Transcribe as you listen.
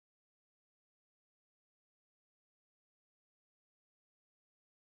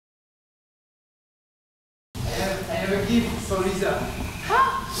gift for Lisa.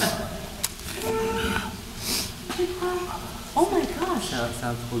 Oh my gosh. C'est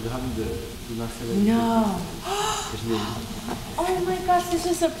un programme de Marcel. No. Oh my gosh, this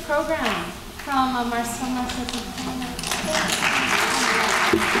is a program from Marcel Marceau.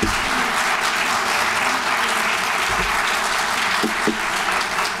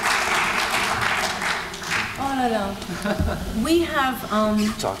 Oh no no. We have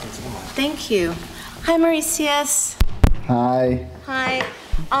thank you. Hi Maurizius. Hi. Hi.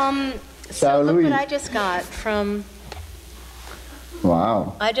 So look what I just got from.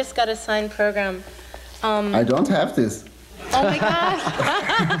 Wow. I just got a signed program. I don't have this. Oh my gosh.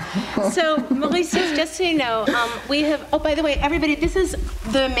 So Maurizius, just so you know, we have, oh by the way, everybody, this is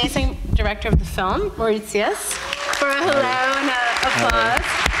the amazing director of the film, Maurizius, for a hello and applause.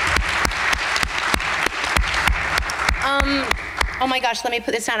 Oh my gosh, let me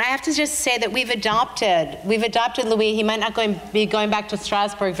put this down. I have to just say that we've adopted Louis. He might not be going back to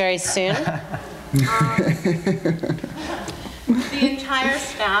Strasbourg very soon. The entire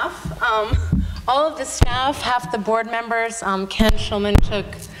staff, all of the staff, half the board members. Ken Schulman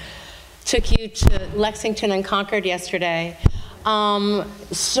took you to Lexington and Concord yesterday.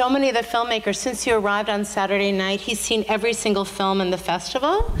 So many of the filmmakers, since you arrived on Saturday night, he's seen every single film in the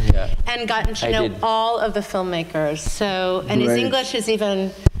festival and gotten to know all of the filmmakers. So, and his English is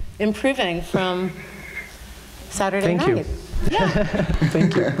even improving from Saturday night. Thank you. Yeah.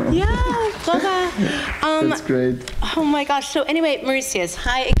 Thank you. Yeah, That's great. Oh my gosh. So anyway, Maurizius,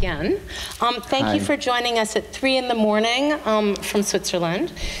 hi again. Thank you for joining us at 3 in the morning from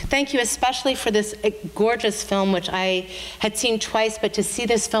Switzerland. Thank you especially for this gorgeous film, which I had seen twice, but to see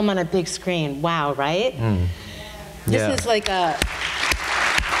this film on a big screen, wow, right? This is like a...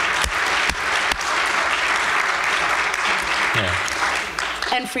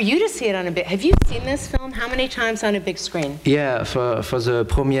 And for you to see it on a big, have you seen this film? How many times on a big screen? Yeah, for the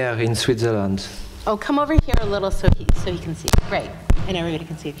premiere in Switzerland. Oh, come over here a little so he can see. Great, and everybody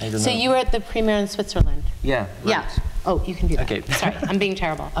can see. So you were at the premiere in Switzerland? Yeah. Right. Yeah. Oh, you can do that. Okay. Sorry, I'm being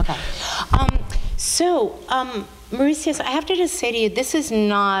terrible. Okay. Maurizius, I have to just say to you, this is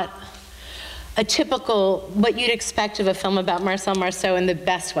not a typical, what you'd expect of a film about Marcel Marceau in the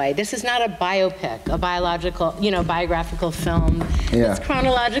best way. This is not a biopic, a biological, biographical film. It's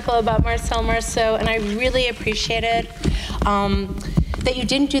chronological about Marcel Marceau, and I really appreciated that you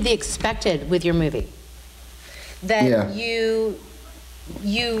didn't do the expected with your movie. That you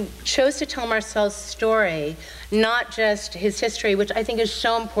chose to tell Marcel's story, not just his history, which I think is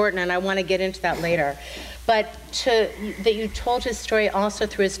so important, and I want to get into that later, but that you told his story also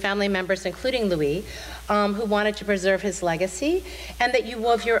through his family members, including Louis, who wanted to preserve his legacy, and that you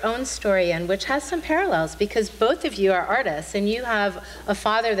wove your own story in, which has some parallels, because both of you are artists, and you have a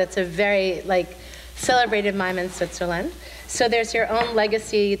father that's a very celebrated mime in Switzerland. So there's your own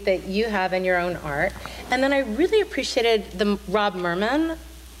legacy that you have in your own art. And then I really appreciated the Rob Merman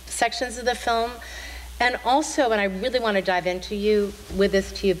sections of the film. And also, and I really want to dive into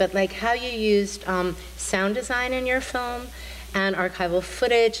this to you, but how you used sound design in your film and archival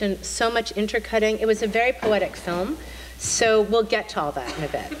footage and so much intercutting. It was a very poetic film. So we'll get to all that in a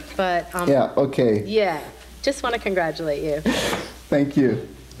bit. But yeah, okay. Yeah, just want to congratulate you. Thank you.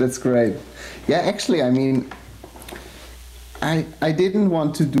 That's great. Yeah, actually, I mean, I didn't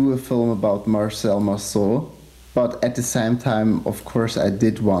want to do a film about Marcel Marceau, but at the same time, of course, I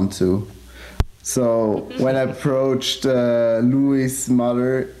did want to. So when I approached Louis'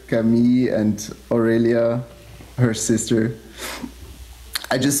 mother, Camille, and Aurelia, her sister,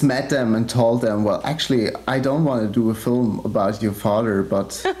 I just met them and told them, well, actually, I don't want to do a film about your father,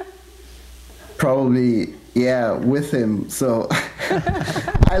 but probably, yeah, with him. So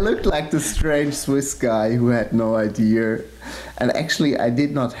I looked like the strange Swiss guy who had no idea. And actually, I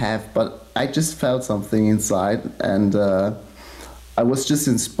did not have, but I just felt something inside. And I was just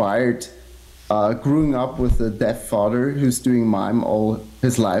inspired. Growing up with a deaf father who's doing mime all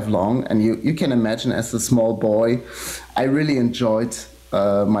his life long. And you can imagine, as a small boy, I really enjoyed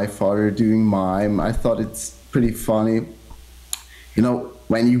my father doing mime. I thought it's pretty funny. You know,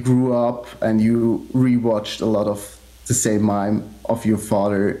 when you grew up and you rewatched a lot of the same mime of your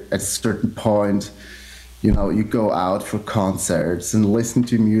father, at a certain point, you know, you go out for concerts and listen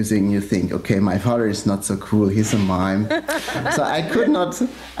to music and you think, okay, my father is not so cool, he's a mime. So I could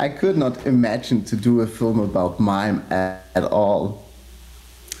not imagine to do a film about mime at all.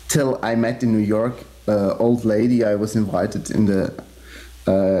 Till I met in New York an old lady. I was invited in the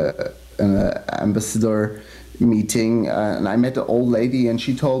ambassador meeting, and I met an old lady, and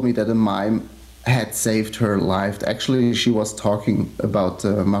she told me that a mime had saved her life. Actually, she was talking about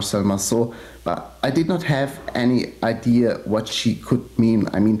Marcel Marceau, but I did not have any idea what she could mean.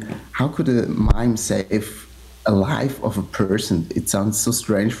 I mean, how could a mime save a life of a person? It sounds so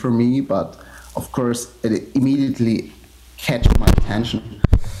strange for me, but of course it immediately catch my attention.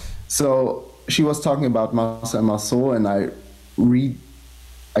 So she was talking about Marcel Marceau, and I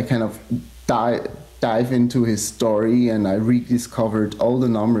kind of dive into his story, and I rediscovered all the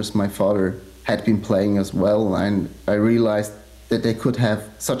numbers my father had been playing as well, and I realized that they could have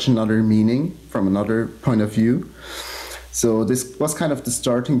such another meaning from another point of view. So this was kind of the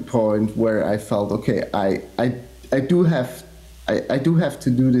starting point where I felt, okay, I do have to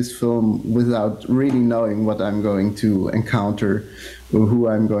do this film without really knowing what I'm going to encounter or who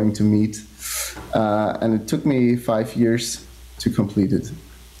I'm going to meet. And it took me 5 years to complete it.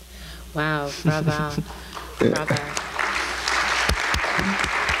 Wow, bravo, bravo.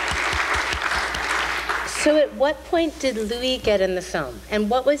 So at what point did Louis get in the film?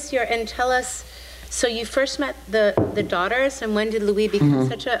 And what was and tell us, so you first met the daughters, and when did Louis become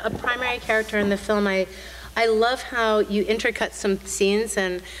such a primary character in the film? I love how you intercut some scenes,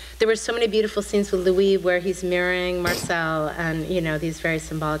 and there were so many beautiful scenes with Louis where he's mirroring Marcel, and you know, these very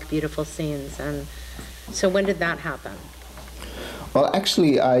symbolic, beautiful scenes. And so when did that happen? Well,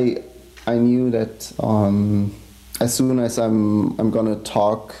 actually, I knew that as soon as I'm gonna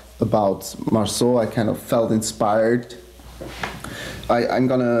talk about Marceau, I kind of felt inspired. I'm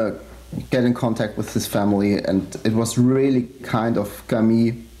gonna get in contact with his family, and it was really kind of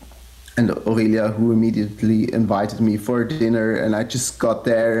Camille and Aurelia who immediately invited me for dinner, and I just got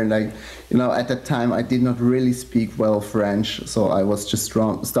there, and at that time I did not really speak well French, so I was just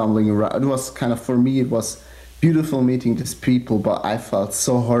stumbling around. It was kind of, for me, it was beautiful meeting these people, but I felt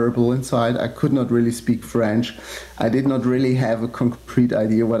so horrible inside. I could not really speak French. I did not really have a concrete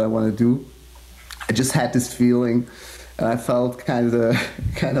idea what I want to do. I just had this feeling, and I felt kind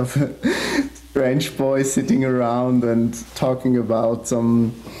of a French boy sitting around and talking about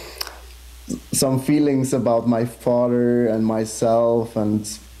some feelings about my father and myself, and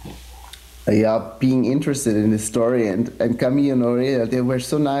being interested in the story. And Camille and Aurelia, they were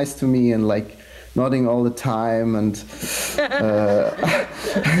so nice to me, and like nodding all the time, and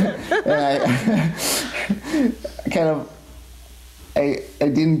I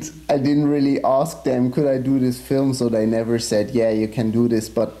didn't really ask them, could I do this film? So they never said, yeah, you can do this,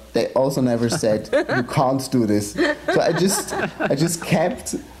 but they also never said you can't do this. So I just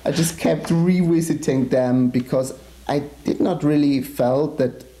kept revisiting them, because I did not really felt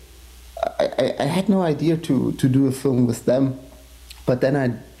that I had no idea to do a film with them. But then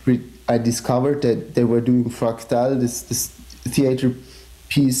I discovered that they were doing Fractal, this theater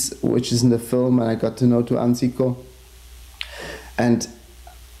piece which is in the film, and I got to know to Anzico. And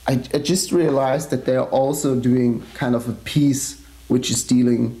I just realized that they're also doing kind of a piece which is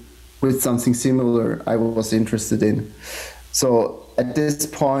dealing with something similar I was interested in. So at this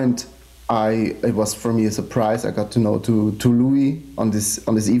point, it was for me a surprise. I got to know to Louis on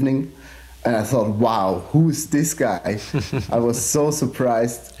this evening. And I thought, wow, who is this guy? I was so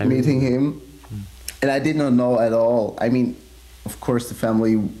surprised meeting him. And I did not know at all. I mean, of course, the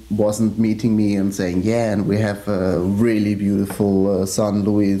family wasn't meeting me and saying, yeah, and we have a really beautiful son,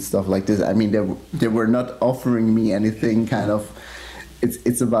 Louis, and stuff like this. I mean, they were not offering me anything kind of,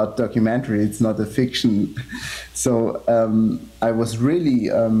 it's about documentary, it's not a fiction. So I was really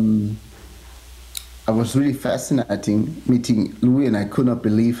fascinating meeting Louis, and I could not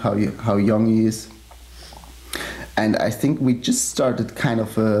believe how young he is. And I think we just started kind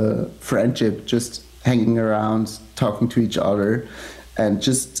of a friendship, just hanging around, talking to each other, and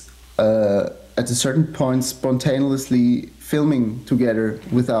just at a certain point spontaneously filming together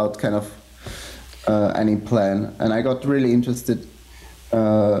without kind of any plan. And I got really interested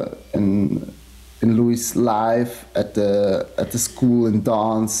in Louis' life at the school, in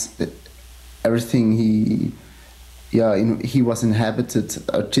dance. Everything he was inhabited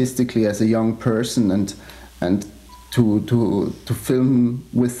artistically as a young person, and to film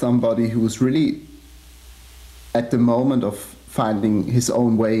with somebody who was really at the moment of finding his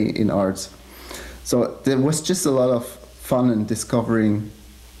own way in art. So there was just a lot of fun in discovering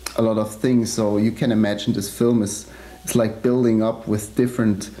a lot of things. So you can imagine this film is like building up with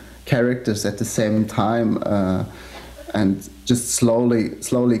different characters at the same time, and just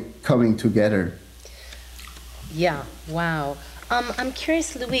slowly coming together. Yeah, wow. I'm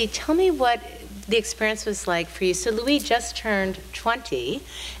curious, Louis, tell me what the experience was like for you. So Louis just turned 20,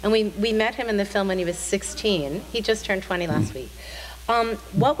 and we met him in the film when he was 16. He just turned 20 last week.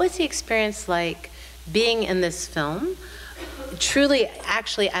 What was the experience like being in this film truly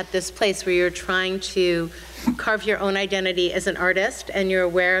actually at this place where you're trying to carve your own identity as an artist, and you're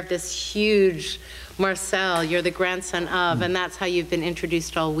aware of this huge Marcel, you're the grandson of, and that's how you've been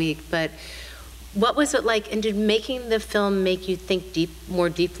introduced all week. But what was it like, and did making the film make you think more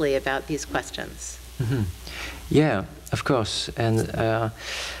deeply about these questions? Mm-hmm. Yeah, of course. And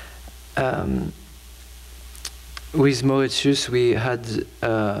with Maurizius, we had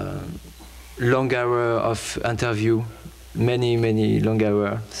long hour of interview, many long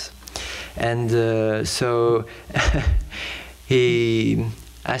hours. And so he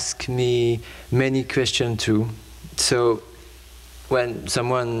asked me many questions too. So when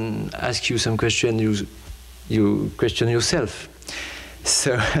someone asks you some question, you question yourself.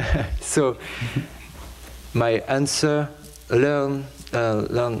 So so my answer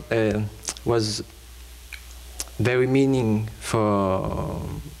was very meaning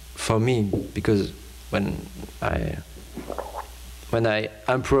for me, because when I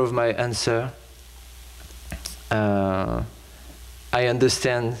improve my answer, I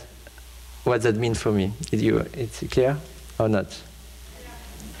understand what that means for me. It's clear or not?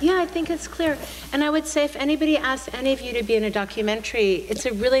 Yeah, I think it's clear. And I would say if anybody asks any of you to be in a documentary, it's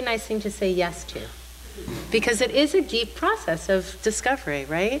a really nice thing to say yes to. Because it is a deep process of discovery,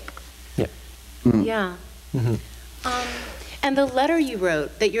 right? Yeah. Mm. Yeah. Mm-hmm. And the letter you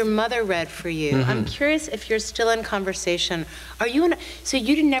wrote that your mother read for you, Mm-hmm. I'm curious if you're still in conversation. Are you so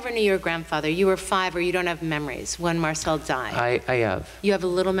you never knew your grandfather. You were 5, or you don't have memories when Marcel died? I have. You have a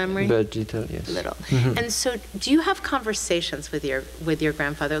little memory? But little, yes. Little. Mm-hmm. And so do you have conversations with your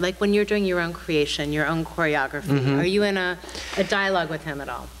grandfather? Like when you're doing your own creation, your own choreography, Mm-hmm. are you in a dialogue with him at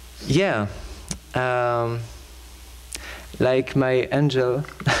all? Yeah. Like my angel.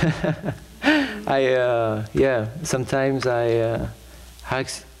 Sometimes I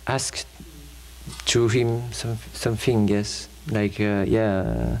ask to him something, yes, like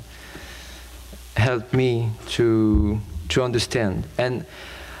help me to understand. And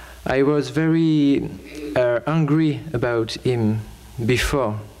I was very angry about him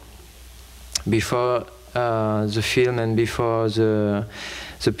before the film and before the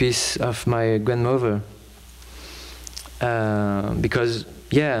piece of my grandmother, because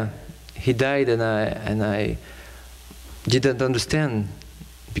he died, and I didn't understand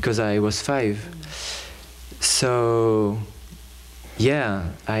because I was 5. So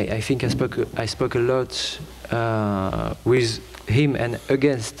I think I spoke a lot with him and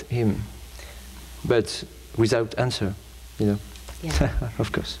against him, but without answer, Yeah.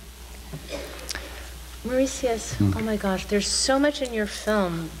 Of course. Maurizius, oh my gosh, there's so much in your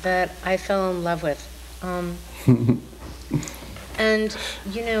film that I fell in love with. And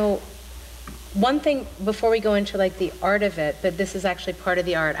one thing before we go into like the art of it, but this is actually part of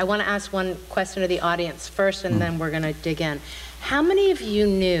the art, I want to ask one question to the audience first, and then we're going to dig in. How many of you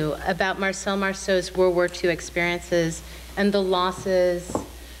knew about Marcel Marceau's World War II experiences and the losses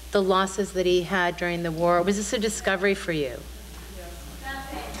that he had during the war? Was this a discovery for you?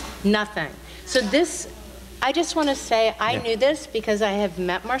 Nothing. So this, I just want to say, I knew this because I have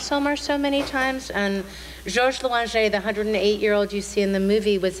met Marcel Marceau many times, and Georges Louanger, the 108-year-old you see in the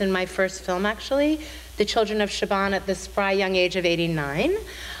movie, was in my first film, actually, The Children of Shaban, at the spry young age of 89.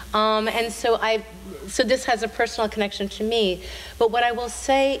 And so this has a personal connection to me. But what I will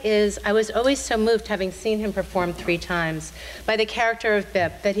say is I was always so moved, having seen him perform 3 times, by the character of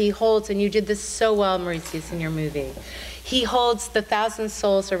Bip that he holds, and you did this so well, Maurizius, in your movie. He holds the 1,000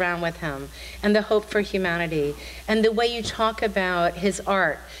 souls around with him and the hope for humanity. And the way you talk about his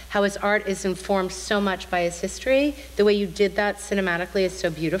art, how his art is informed so much by his history, the way you did that cinematically is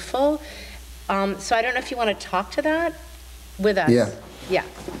so beautiful. So I don't know if you want to talk to that with us. Yeah. Yeah.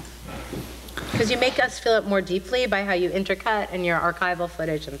 Because you make us feel it more deeply by how you intercut and your archival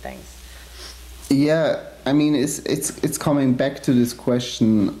footage and things. Yeah, I mean, it's coming back to this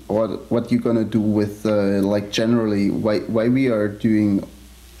question, what you're gonna do with like generally why we are doing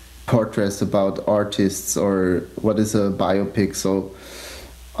portraits about artists, or what is a biopic. So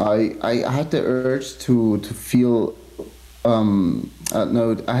I had the urge to feel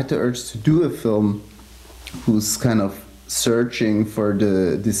I had the urge to do a film who's kind of searching for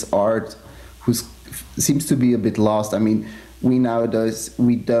this art, seems to be a bit lost. I mean, we nowadays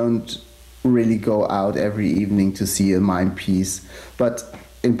we don't really go out every evening to see a mime piece, but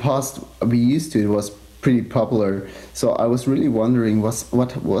in past we used to. It was pretty popular. So I was really wondering what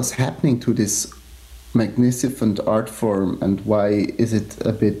was happening to this magnificent art form, and why is it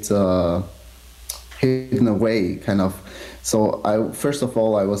a bit hidden away, kind of. So first of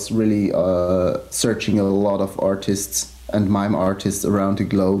all I was really searching a lot of artists and mime artists around the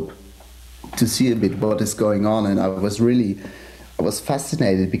globe to see a bit what is going on, and I was really I was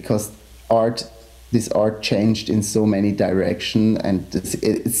fascinated because this art changed in so many directions, and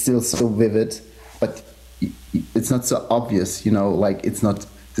it's still so vivid, but it's not so obvious, you know, like it's not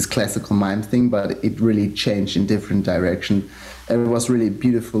this classical mime thing, but it really changed in different direction. And it was really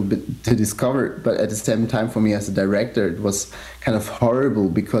beautiful to discover, but at the same time for me as a director, it was kind of horrible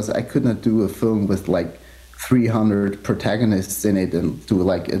because I could not do a film with like 300 protagonists in it and do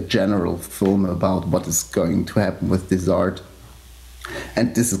like a general film about what is going to happen with this art.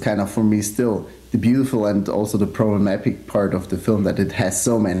 And this is kind of for me still the beautiful and also the problematic part of the film, that it has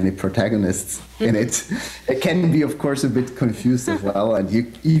so many protagonists in it. It can be, of course, a bit confused as well, and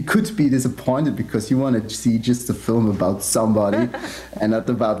you could be disappointed because you want to see just a film about somebody and not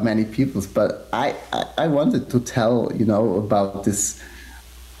about many people. But I wanted to tell, you know, about this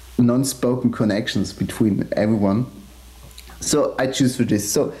non-spoken connections between everyone. So I choose for this.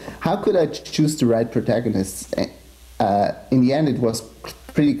 So how could I choose the right protagonists? In the end, it was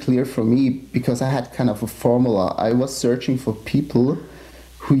pretty clear for me because I had kind of a formula. I was searching for people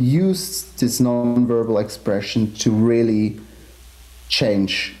who used this non-verbal expression to really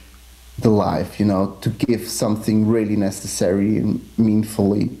change the life, you know, to give something really necessary and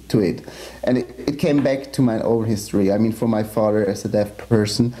meaningfully to it. And it came back to my own history. I mean, for my father as a deaf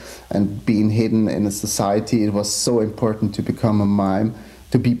person and being hidden in a society, it was so important to become a mime,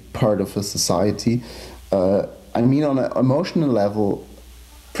 to be part of a society. I mean, on an emotional level,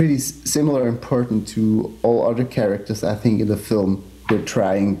 pretty similar important to all other characters, I think, in the film. They're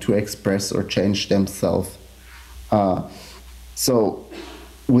trying to express or change themselves. So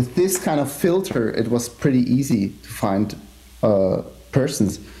with this kind of filter, it was pretty easy to find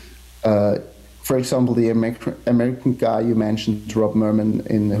persons. For example, the American guy you mentioned, Rob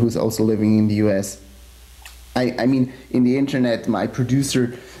Merman, who's also living in the US. I mean, in the internet, my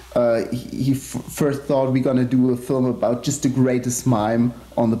producer, he first thought we're gonna do a film about just the greatest mime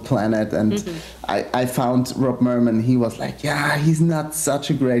on the planet, and I found Rob Merman. He was like, yeah, he's not such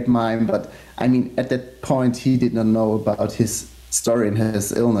a great mime, but I mean, at that point he did not know about his story and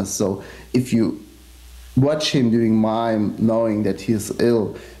his illness. So if you watch him doing mime knowing that he's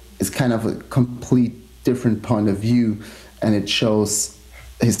ill, it's kind of a complete different point of view, and it shows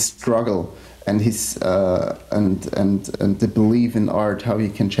his struggle and his and the belief in art, how he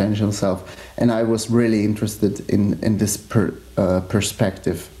can change himself. And I was really interested in this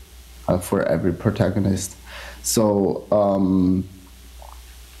perspective for every protagonist. So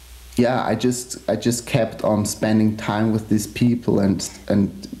yeah, I just kept on spending time with these people and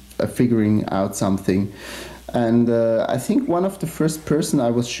figuring out something. And I think one of the first person I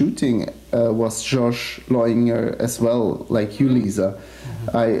was shooting was Georges Loinger as well, like you, Lisa.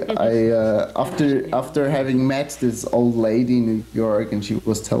 After having met this old lady in New York, and she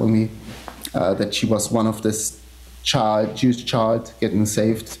was telling me that she was one of this Jewish child getting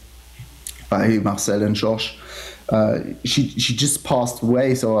saved by Marcel and Georges. She just passed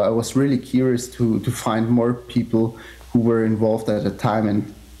away, so I was really curious to find more people who were involved at the time.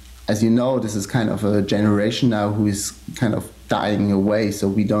 And as you know, this is kind of a generation now who is kind of dying away, so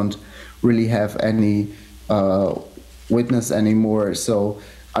we don't really have any witness anymore. So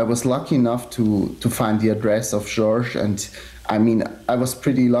I was lucky enough to find the address of Georges, and I mean, I was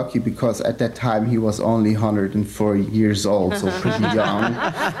pretty lucky because at that time he was only 104 years old, so pretty young.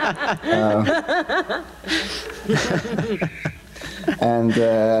 And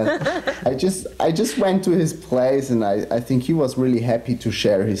I just went to his place, and I think he was really happy to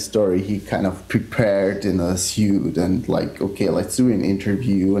share his story. He kind of prepared in a suit and like, okay, let's do an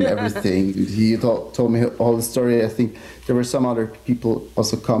interview and everything. He told me all the story. I think there were some other people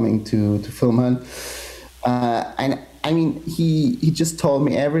also coming to film him. And I mean, he just told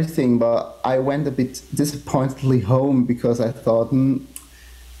me everything, but I went a bit disappointedly home because I thought,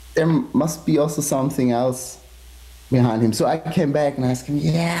 there must be also something else behind him. So I came back and asked him,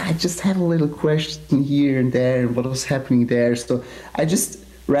 yeah, I just have a little question here and there, and what was happening there. So I just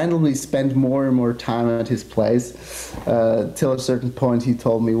randomly spent more and more time at his place till a certain point he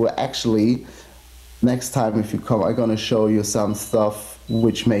told me, well, actually, next time if you come, I'm gonna show you some stuff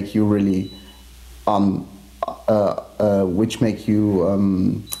which make you really which make you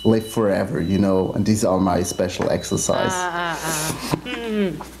live forever, you know, and these are my special exercise.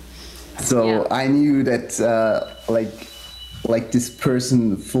 So yeah. I knew that like this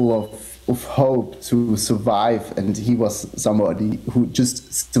person full of hope to survive, and he was somebody who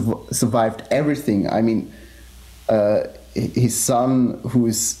just survived everything. I mean, his son, who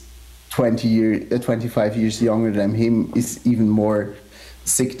is 25 years younger than him, is even more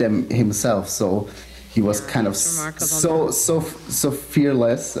sick than himself. So he was kind of so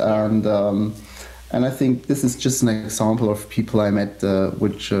fearless, and And I think this is just an example of people I met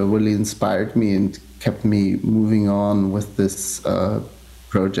which really inspired me and kept me moving on with this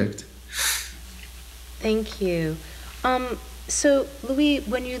project. Thank you. So, Louis,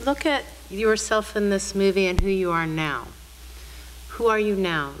 when you look at yourself in this movie and who you are now, who are you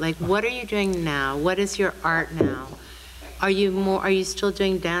now? Like, what are you doing now? What is your art now? Are you still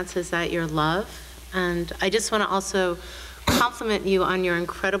doing dance? Is that your love? And I just want to also compliment you on your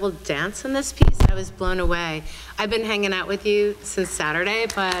incredible dance in this piece. I was blown away. I've been hanging out with you since Saturday,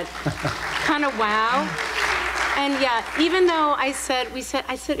 but kind of wow. And yeah, even though I said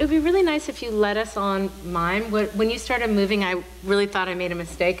it would be really nice if you let us on mime. When you started moving, I really thought I made a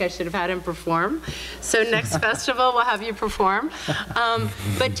mistake. I should have had him perform. So next festival, we'll have you perform.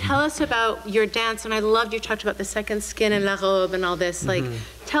 But tell us about your dance. And I loved you talked about the second skin and la robe and all this. Like,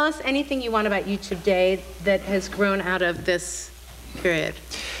 tell us anything you want about you today that has grown out of this period.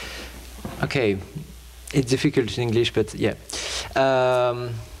 Okay, it's difficult in English, but yeah.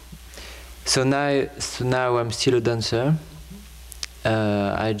 So now I'm still a dancer.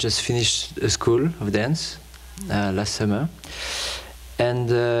 I just finished a school of dance last summer, and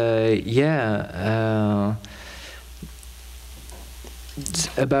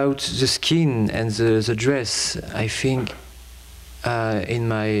about the skin and the dress. I think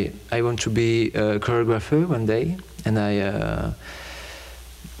I want to be a choreographer one day, and I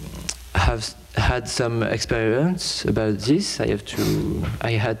have had some experience about this. I had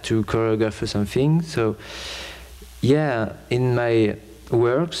to choreograph something. So yeah, in my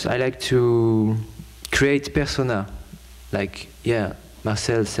works I like to create persona. Like, yeah,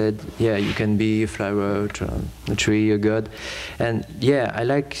 Marcel said, yeah, you can be a flower, a tree, a god. And yeah, I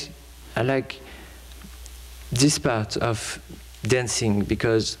like this part of dancing,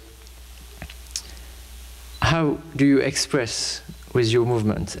 because how do you express with your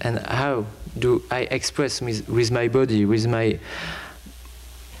movement, and how do I express with my body, with my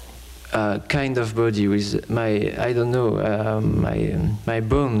kind of body, with my, I don't know, my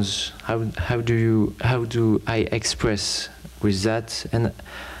bones? How do I express with that, and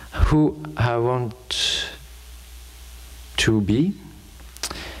who I want to be?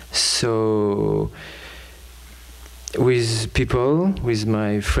 So with people, with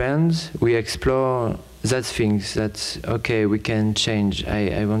my friends, we explore that things that, okay, we can change.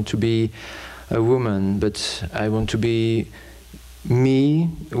 I want to be a woman, but I want to be me.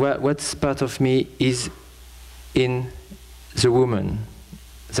 What part of me is in the woman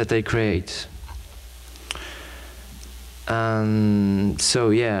that I create?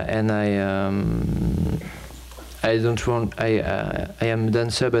 So yeah, and I don't want. I am a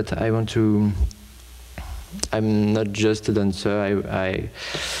dancer, but I want to. I'm not just a dancer.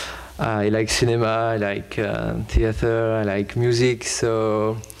 I like cinema, I like theater, I like music,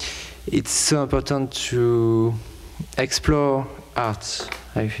 so it's so important to explore art,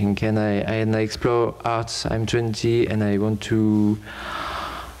 I think, and I explore art. I'm 20 and I want to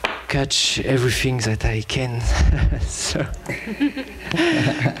catch everything that I can.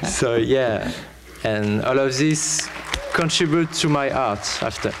 So yeah, and all of this contribute to my art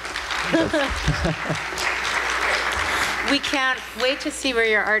after. We can't wait to see where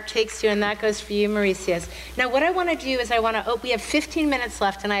your art takes you, and that goes for you, Maurizius. Now, what I want to do is we have 15 minutes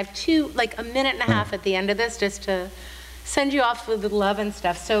left, and I have a minute and a half at the end of this, just to send you off with love and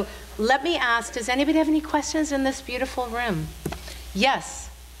stuff. So let me ask, does anybody have any questions in this beautiful room? Yes.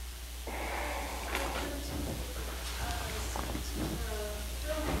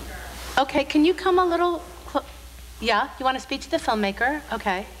 Okay, can you come a little yeah, you want to speak to the filmmaker?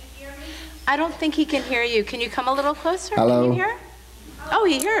 Okay. I don't think he can hear you. Can you come a little closer? Hello. Can you hear? Oh,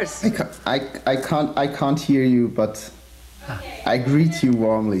 he hears. I can't hear you, but I greet you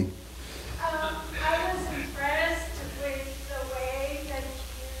warmly. I was impressed with the way that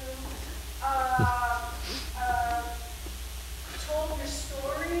you told your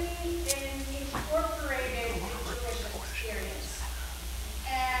story and incorporated the Jewish experience.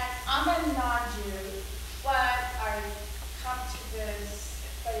 And I'm a non-Jew, but I've come to this,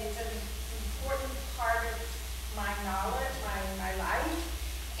 but it's an important part of my knowledge, my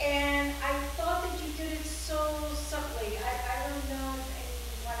life. And I thought that you did it so subtly. I don't know if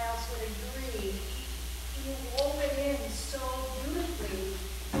anyone else would agree. You wove it in so beautifully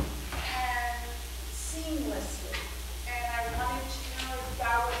and seamlessly. And I wanted to know if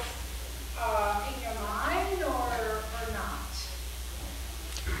that was in your mind or not.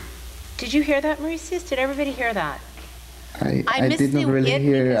 Did you hear that, Maurizius? Did everybody hear that? I did not really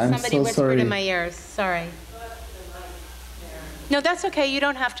hear. I'm somebody so whispered sorry. in my ears. Sorry. No, that's okay. You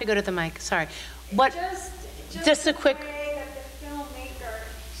don't have to go to the mic. Sorry. What? Just a quick. The way that the filmmaker,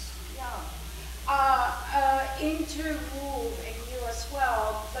 interwove in you as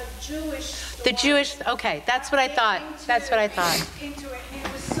well, the Jewish story. The Jewish, okay, that's what I thought. That's what I thought. Into it, and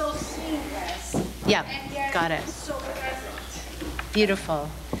it was so seamless. Yeah, And yet got it. so present. Beautiful.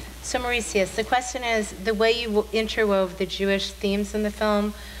 So Maurizius, the question is, the way you interwove the Jewish themes in the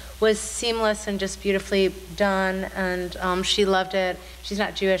film was seamless and just beautifully done, and she loved it. She's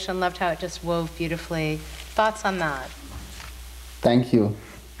not Jewish and loved how it just wove beautifully. Thoughts on that? Thank you.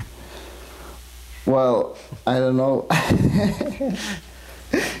 Well, I don't know.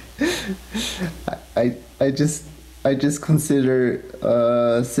 I just consider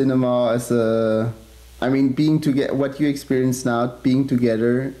cinema as a, I mean, being together. What you experience now, being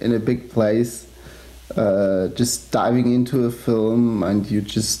together in a big place, just diving into a film, and you're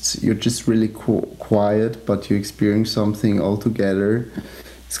just really quiet, but you experience something all together.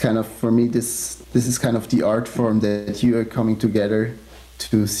 It's kind of, for me, this is kind of the art form that you are coming together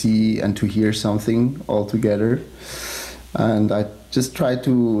to see and to hear something all together. And I just try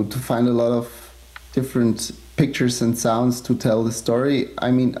to find a lot of different pictures and sounds to tell the story. I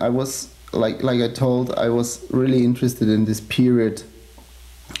mean, I was, like I told, I was really interested in this period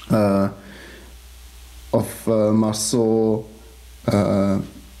of Marceau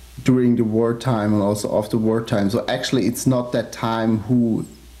during the wartime and also after wartime. So actually it's not that time who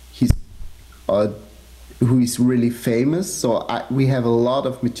is really famous. So we have a lot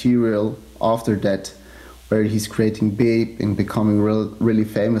of material after that where he's creating big and becoming really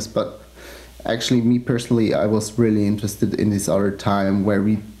famous. But actually, me personally, I was really interested in this other time where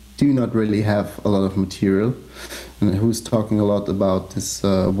we do not really have a lot of material, and who's talking a lot about this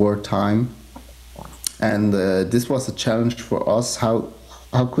wartime. And this was a challenge for us. How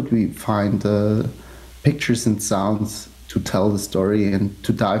could we find pictures and sounds to tell the story and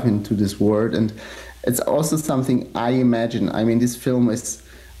to dive into this world? And it's also something I imagine. I mean, this film is,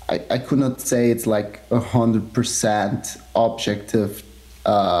 I could not say it's like 100% objective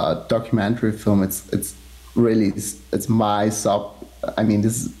documentary film. It's really, it's my I mean,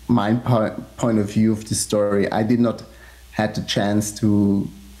 this is my point of view of the story. I did not had the chance to,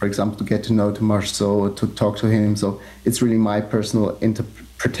 for example, to get to know Marceau, to talk to him. So it's really my personal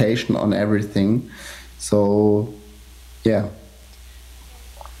interpretation on everything. So, yeah.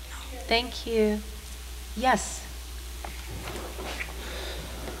 Thank you. Yes.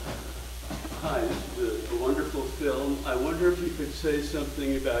 Hi, this is a wonderful film. I wonder if you could say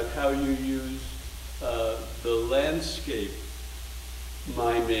something about how you use the landscape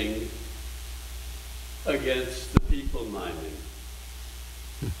miming against the people miming.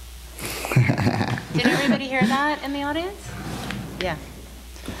 Did everybody hear that in the audience? Yeah.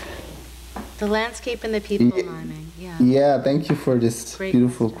 The landscape and the people miming. Yeah. Yeah, thank you for this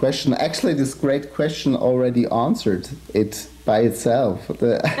beautiful question. Actually, this great question already answered it by itself.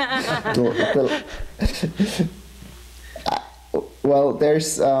 Well,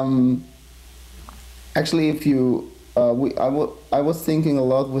 there's actually, if you I was thinking a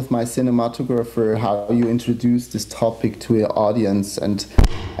lot with my cinematographer how you introduce this topic to your audience, and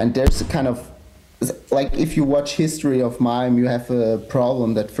there's a kind of, like, if you watch history of mime, you have a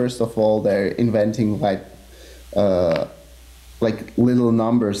problem that first of all they're inventing like little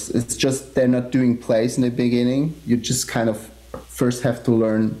numbers. It's just they're not doing plays in the beginning. You just kind of first have to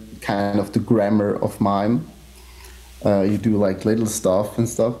learn kind of the grammar of mime. You do like little stuff and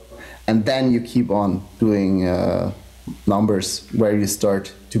stuff, and then you keep on doing numbers where you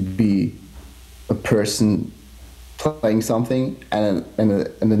start to be a person playing something, and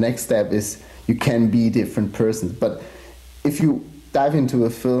the next step is you can be different persons. But if you dive into a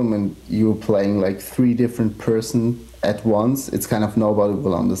film and you're playing like 3 different persons at once, it's kind of nobody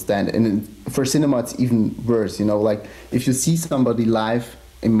will understand. And for cinema, it's even worse. You know, like if you see somebody live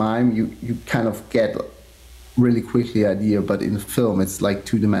in mime, you kind of get really quickly idea. But in film, it's like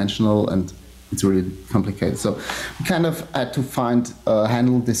 2-dimensional and it's really complicated. So we kind of had to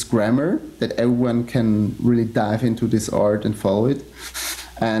handle this grammar that everyone can really dive into this art and follow it.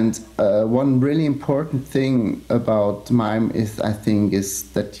 And one really important thing about mime is, I think, is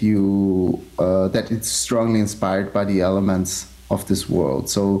that that it's strongly inspired by the elements of this world.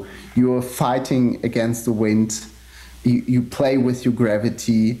 So you are fighting against the wind. You play with your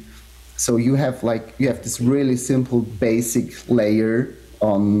gravity. So you have this really simple basic layer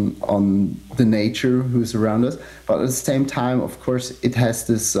on the nature who's around us. But at the same time, of course, it has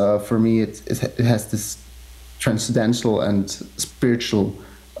this. For me, it has this transcendental and spiritual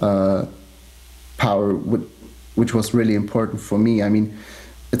power, which was really important for me. I mean,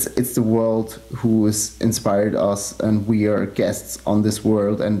 it's the world who has inspired us, and we are guests on this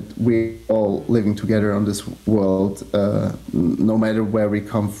world, and we're all living together on this world, no matter where we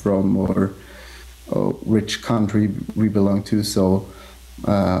come from or which country we belong to. So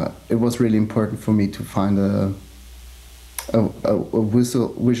it was really important for me to find a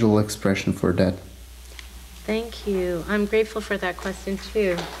visual expression for that. Thank you. I'm grateful for that question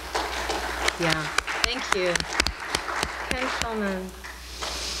too. Yeah, thank you. Ken Schulman.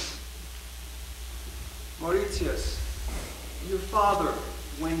 Mauritius, your father,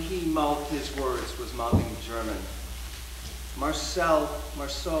 when he mouthed his words, was mouthing German. Marcel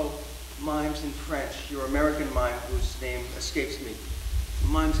Marceau mimes in French, your American mime whose name escapes me,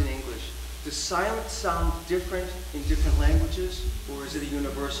 mimes in English. Does silence sound different in different languages, or is it a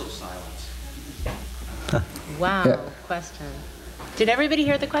universal silence? Wow, Yeah. question. Did everybody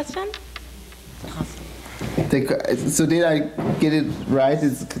hear the question? Awesome. So did I get it right?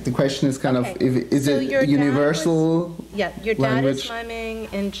 The question is kind Okay. of, is So it your dad universal Yeah, your dad language? is miming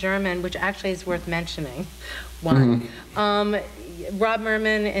in German, which actually is worth mentioning. Why? Mm-hmm. Rob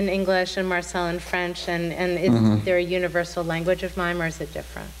Merman in English and Marcel in French, and is Mm-hmm. there a universal language of mime, or is it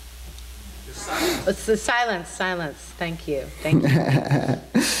different? It's the silence. Thank you.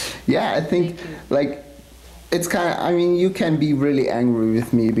 Yeah, I think Thank you. like it's kind of, I mean, you can be really angry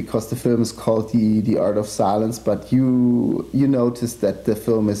with me because the film is called The Art of Silence, but you notice that the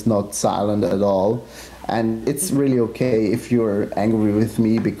film is not silent at all, and it's really okay if you're angry with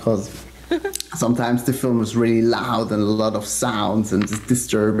me because sometimes the film is really loud and a lot of sounds and it's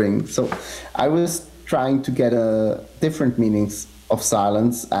disturbing. So I was trying to get different meanings of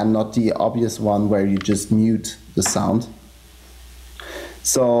silence and not the obvious one where you just mute the sound.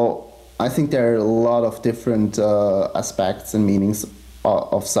 So I think there are a lot of different aspects and meanings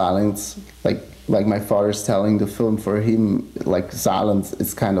of silence. Like my father's telling the film, for him, like silence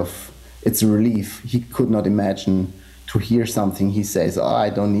is kind of, it's a relief. He could not imagine to hear something. He says, "Oh, I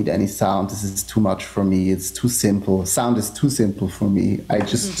don't need any sound. This is too much for me. It's too simple. Sound is too simple for me. I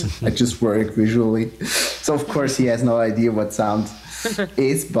just work visually." So of course he has no idea what sound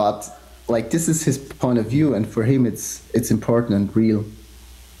is, but like this is his point of view, and for him it's important and real.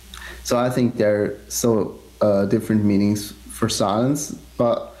 So I think there are so different meanings for silence,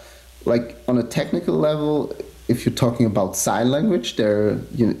 but like on a technical level, if you're talking about sign language,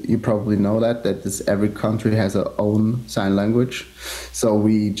 you probably know that every country has their own sign language. So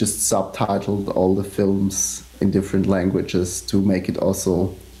we just subtitled all the films in different languages to make it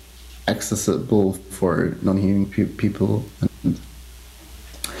also accessible for non-hearing people. And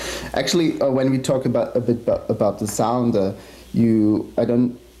actually, when we talk about a bit about the sound, I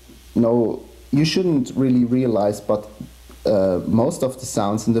don't know, you shouldn't really realize, but most of the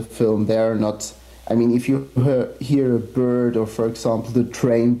sounds in the film, they are not. I mean, if you hear a bird, or for example, the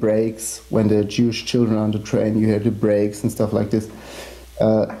train brakes, when the Jewish children are on the train, you hear the brakes and stuff like this.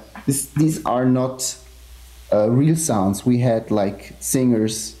 These are not real sounds. We had like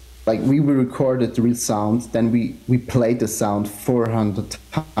singers, like we recorded the real sound, then we played the sound 400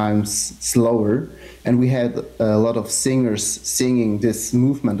 times slower, and we had a lot of singers singing this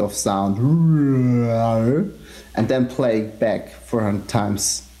movement of sound, and then play back 400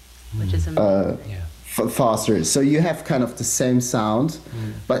 times. Which is amazing. Faster. So you have kind of the same sound,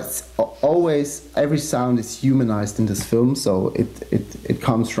 but always every sound is humanized in this film. So it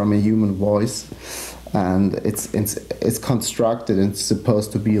comes from a human voice, and it's constructed. And it's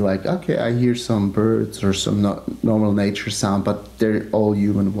supposed to be like, okay, I hear some birds or some normal nature sound, but they're all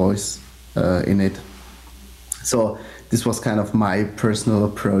human voice in it. So this was kind of my personal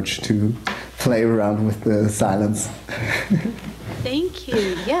approach to play around with the silence. Thank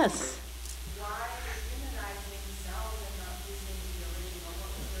you. Yes.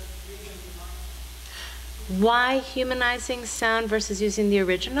 Why humanizing sound versus using the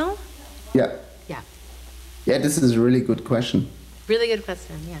original? Yeah. Yeah. Yeah, this is a really good question. Really good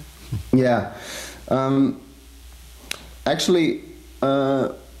question, yeah. Yeah. Actually,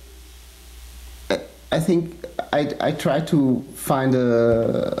 I think I try to find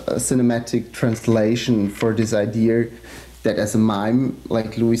a cinematic translation for this idea that as a mime,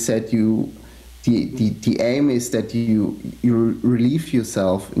 like Louis said, the aim is that you relieve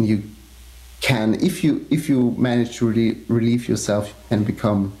yourself, and you can, if you manage to relieve yourself, you can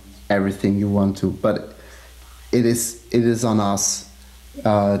become everything you want to. But it is on us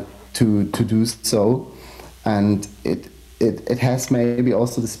to do so, and it has maybe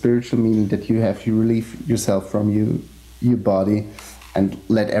also the spiritual meaning that you have to relieve yourself from your body and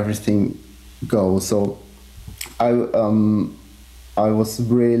let everything go. So I was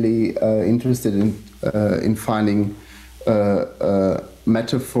really interested in finding a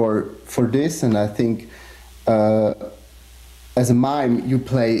metaphor for this, and I think as a mime you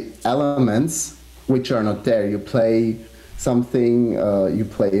play elements which are not there. You play something, you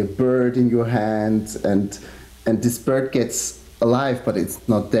play a bird in your hand, and this bird gets alive, but it's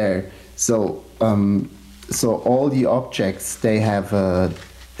not there. So so all the objects, they have a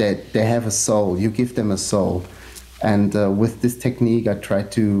soul. You give them a soul. And with this technique, I try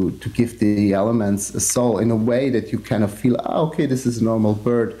to give the elements a soul in a way that you kind of feel, okay, this is a normal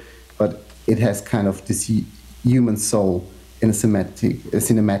bird, but it has kind of this human soul in a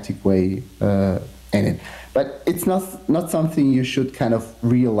cinematic way in it. But it's not something you should kind of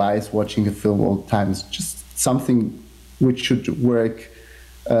realize watching the film all the time. It's just something which should work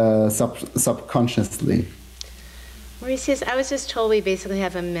subconsciously. Maurizius, I was just told we basically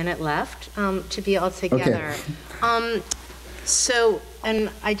have a minute left to be all together. Okay. So,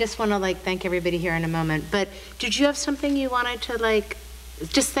 and I just want to thank everybody here in a moment, but did you have something you wanted to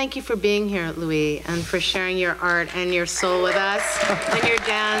just thank you for being here, Louis, and for sharing your art and your soul with us, and your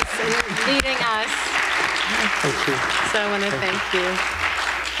dance, and leading us. Thank you. So I want to thank you.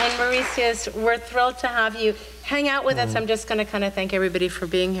 And Maurizius, we're thrilled to have you hang out with us. I'm just going to kind of thank everybody for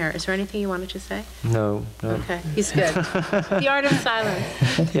being here. Is there anything you wanted to say? No. Okay, he's good. The art of silence.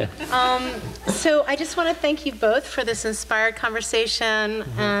 Yeah. So I just want to thank you both for this inspired conversation,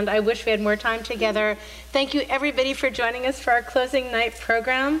 and I wish we had more time together. Thank you, everybody, for joining us for our closing night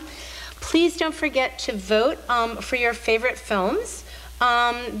program. Please don't forget to vote for your favorite films.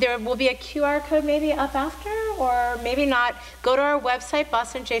 There will be a QR code maybe up after, or maybe not. Go to our website,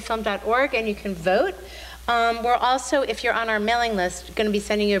 bostonjfilm.org, and you can vote. We're also, if you're on our mailing list, going to be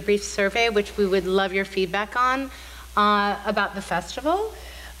sending you a brief survey, which we would love your feedback on, about the festival.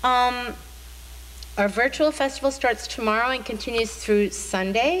 Our virtual festival starts tomorrow and continues through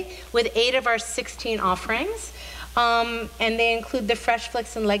Sunday with 8 of our 16 offerings. And they include the Fresh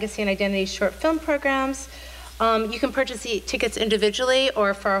Flicks and Legacy and Identity short film programs. You can purchase the tickets individually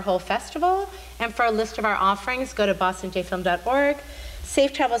or for our whole festival. And for a list of our offerings, go to bostonjfilm.org.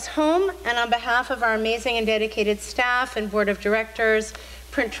 Safe travels home, and on behalf of our amazing and dedicated staff and board of directors,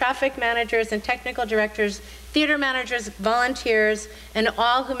 print traffic managers and technical directors, theater managers, volunteers, and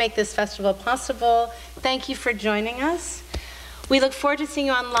all who make this festival possible, thank you for joining us. We look forward to seeing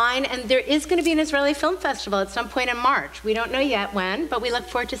you online, and there is going to be an Israeli Film Festival at some point in March. We don't know yet when, but we look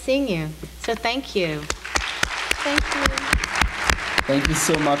forward to seeing you. So thank you. Thank you. Thank you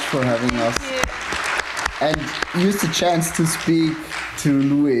so much for having us. And use the chance to speak to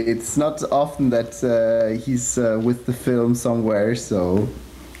Louis. It's not often that he's with the film somewhere, so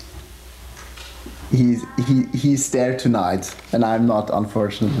he's there tonight, and I'm not,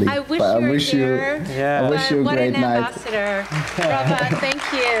 unfortunately. I wish you were here. I wish you a great night. What an ambassador. Rava, thank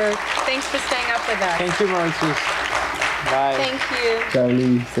you. Thanks for staying up with us. Thank you, Maurizius. Bye. Thank you.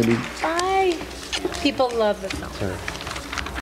 Charlie, salut. Bye. People love the film. Sorry.